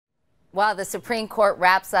While the Supreme Court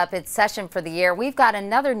wraps up its session for the year, we've got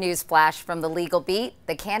another news flash from the legal beat.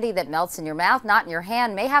 The candy that melts in your mouth, not in your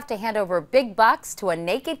hand, may have to hand over big bucks to a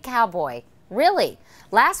naked cowboy. Really?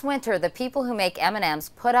 Last winter, the people who make M&Ms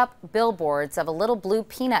put up billboards of a little blue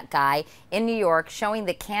peanut guy in New York showing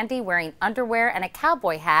the candy wearing underwear and a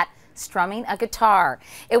cowboy hat, strumming a guitar.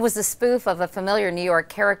 It was a spoof of a familiar New York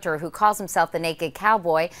character who calls himself the Naked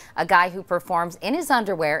Cowboy, a guy who performs in his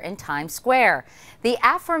underwear in Times Square. The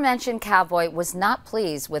aforementioned cowboy was not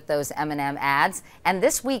pleased with those M&M ads, and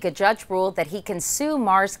this week a judge ruled that he can sue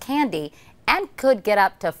Mars Candy and could get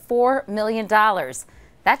up to $4 million.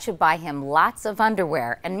 That should buy him lots of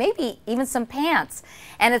underwear and maybe even some pants.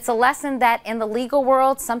 And it's a lesson that in the legal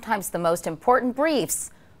world, sometimes the most important briefs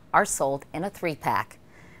are sold in a 3-pack.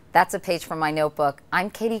 That's a page from my notebook. I'm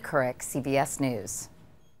Katie Couric, CBS News.